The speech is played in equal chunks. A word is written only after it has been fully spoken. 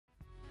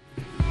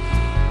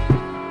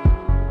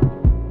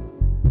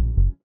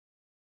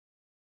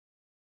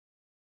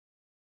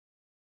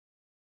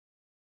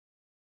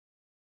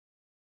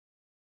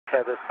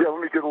tethers. Yeah,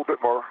 let me get a little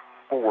bit more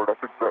forward. I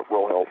think that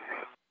will help.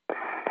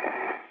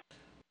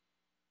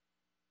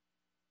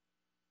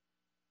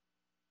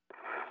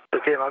 So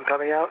Tim, I'm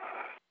coming out.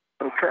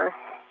 Okay.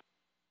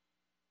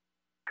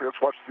 Okay,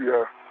 let's watch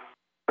the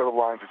tether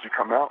lines as you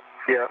come out.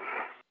 Yeah.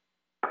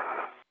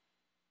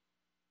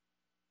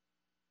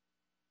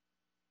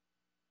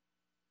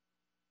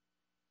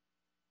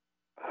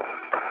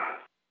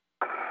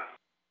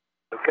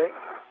 Okay.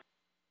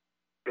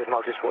 Good, and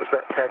I'll just watch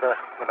that tether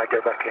when I go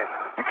back in.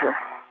 Okay.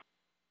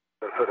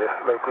 So put a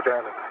local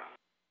down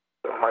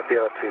on my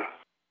BRT.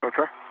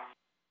 Okay.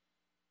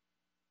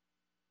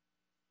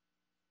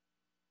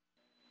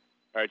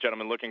 All right,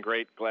 gentlemen, looking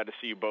great. Glad to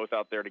see you both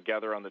out there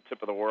together on the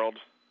tip of the world.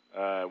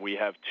 We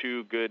have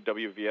 2 good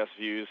WVS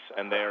views,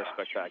 and they are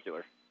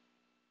spectacular.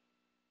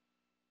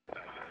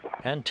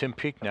 And Tim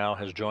Peake now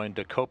has joined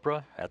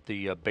Kopra at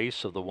the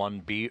base of the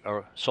 1B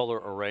solar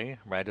array,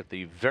 right at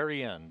the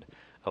very end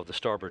of the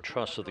starboard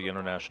truss of the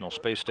International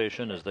Space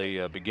Station, as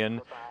they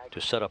begin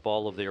to set up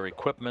all of their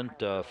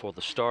equipment for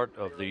the start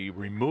of the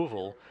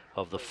removal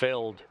of the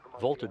failed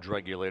voltage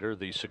regulator,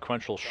 the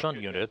Sequential Shunt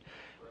Unit,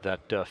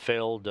 that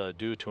failed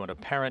due to an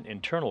apparent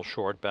internal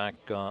short back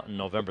on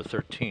November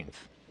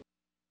 13th.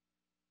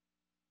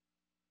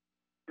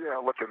 Yeah,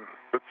 looking.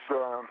 It's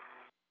 0012.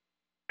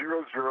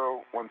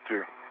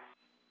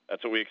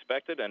 That's what we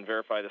expected, and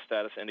verify the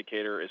status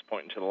indicator is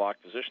pointing to the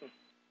locked position.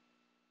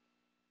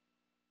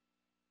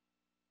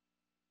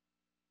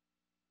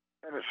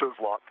 And it shows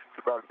locked. It's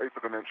about 1/8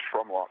 of an inch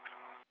from locked.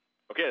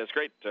 Okay, that's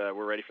great.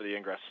 We're ready for the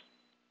ingress.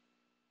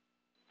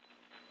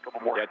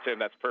 Couple more. Yeah, Tim,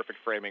 that's perfect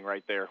framing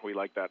right there. We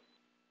like that.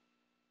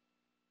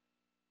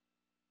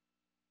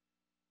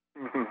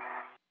 Mm-hmm.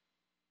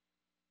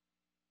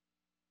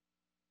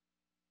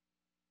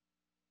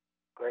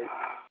 Great.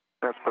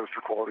 That's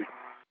poster quality.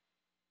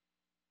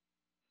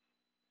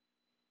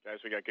 Guys,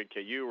 we got good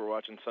KU. We're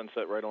watching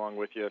sunset right along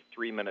with you.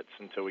 3 minutes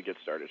until we get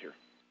started here.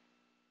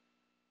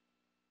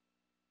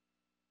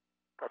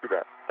 Copy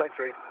that. Thanks,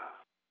 Reed.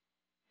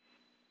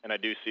 And I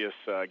do see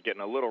us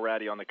getting a little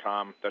ratty on the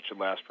comm. That should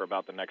last for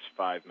about the next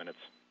 5 minutes.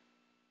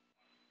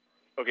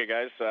 Okay,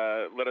 guys,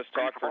 let us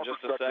talk for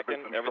just a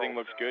second. Everything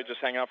looks good.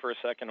 Just hang out for a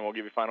second, and we'll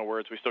give you final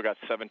words. We still got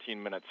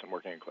 17 minutes in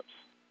working eclipse.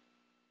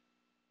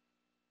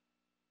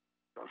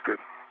 Sounds good.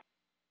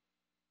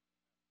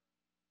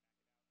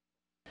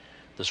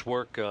 This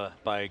work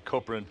by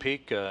Kopra and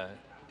Peake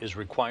is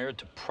required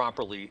to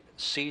properly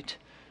seat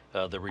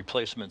the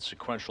replacement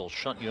sequential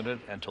shunt unit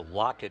and to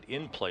lock it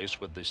in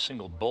place with the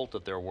single bolt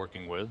that they're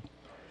working with.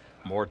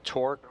 More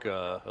torque,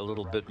 a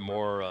little bit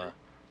more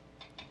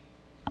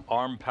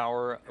arm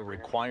power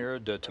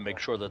required to make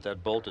sure that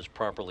that bolt is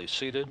properly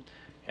seated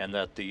and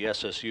that the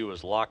SSU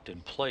is locked in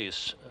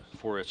place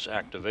for its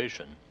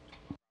activation.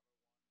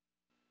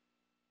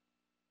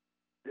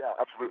 Yeah,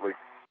 absolutely.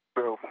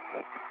 So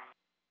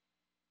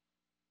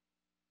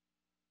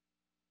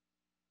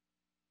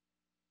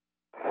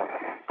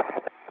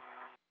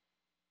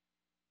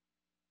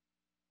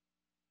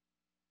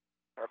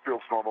that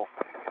feels normal.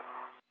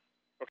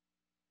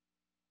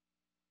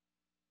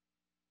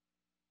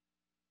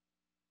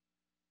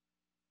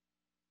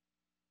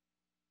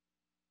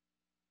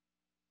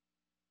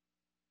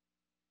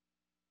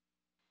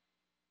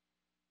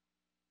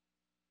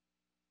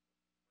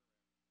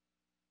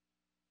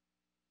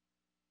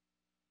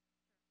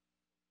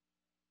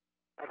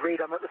 And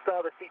Reed, I'm at the start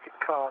of the seated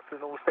cart,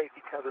 and all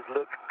safety tethers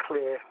look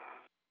clear,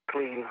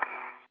 clean.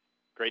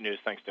 Great news.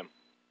 Thanks, Tim.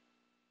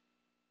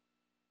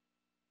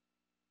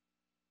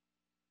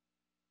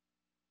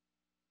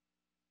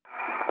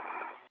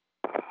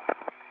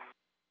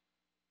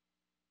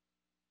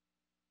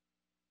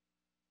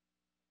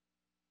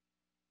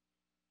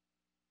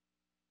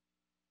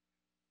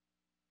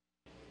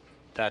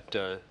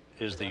 That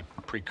is the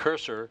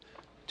precursor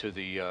to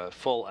the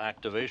full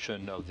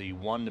activation of the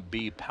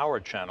 1B power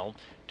channel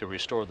to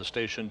restore the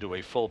station to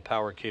a full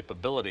power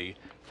capability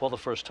for the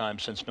first time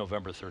since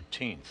November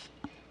 13th.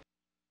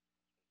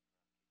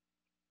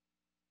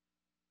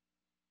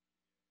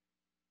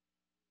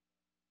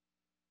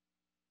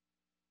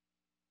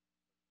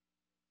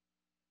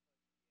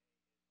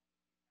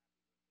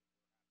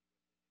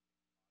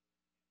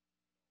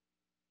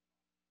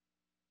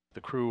 The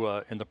crew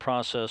in the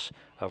process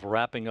of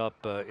wrapping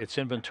up its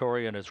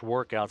inventory and its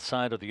work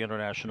outside of the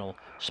International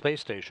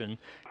Space Station.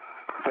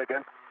 Say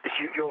again?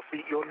 Your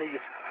feet, your knees.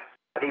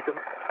 I need them.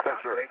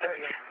 That's right.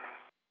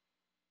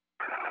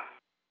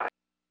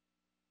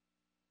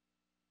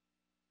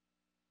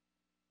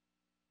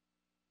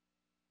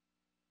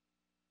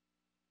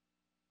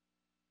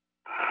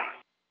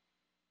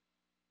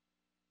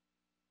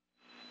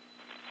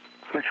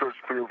 Make sure it's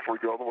clear before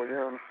you go all the way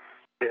in.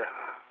 Yeah.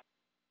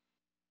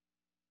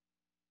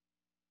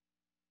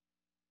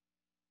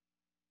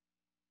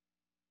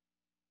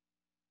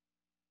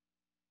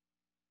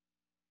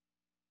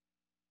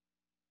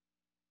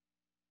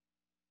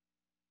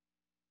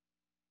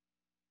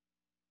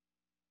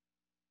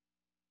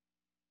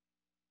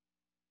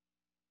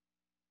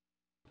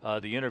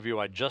 the interview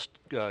I just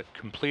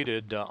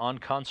completed on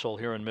console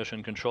here in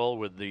Mission Control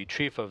with the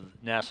chief of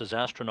NASA's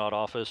astronaut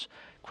office,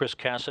 Chris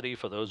Cassidy.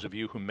 For those of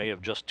you who may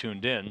have just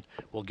tuned in,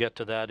 we'll get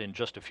to that in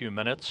just a few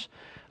minutes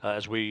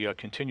as we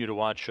continue to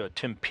watch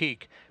Tim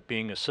Peake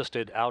being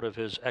assisted out of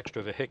his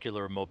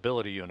extravehicular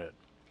mobility unit.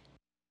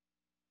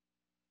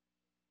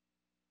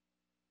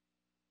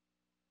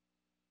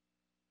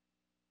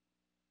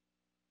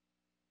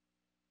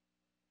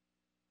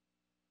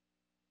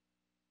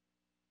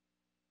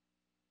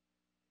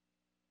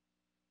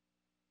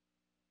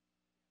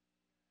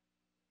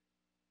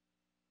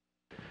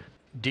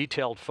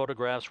 Detailed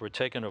photographs were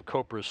taken of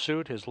Kopra's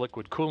suit, his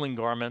liquid cooling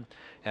garment,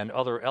 and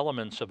other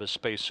elements of his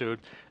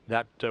spacesuit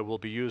that will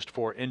be used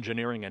for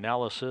engineering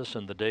analysis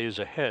in the days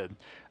ahead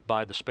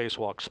by the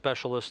spacewalk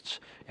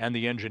specialists and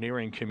the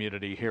engineering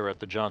community here at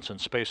the Johnson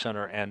Space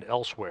Center and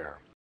elsewhere.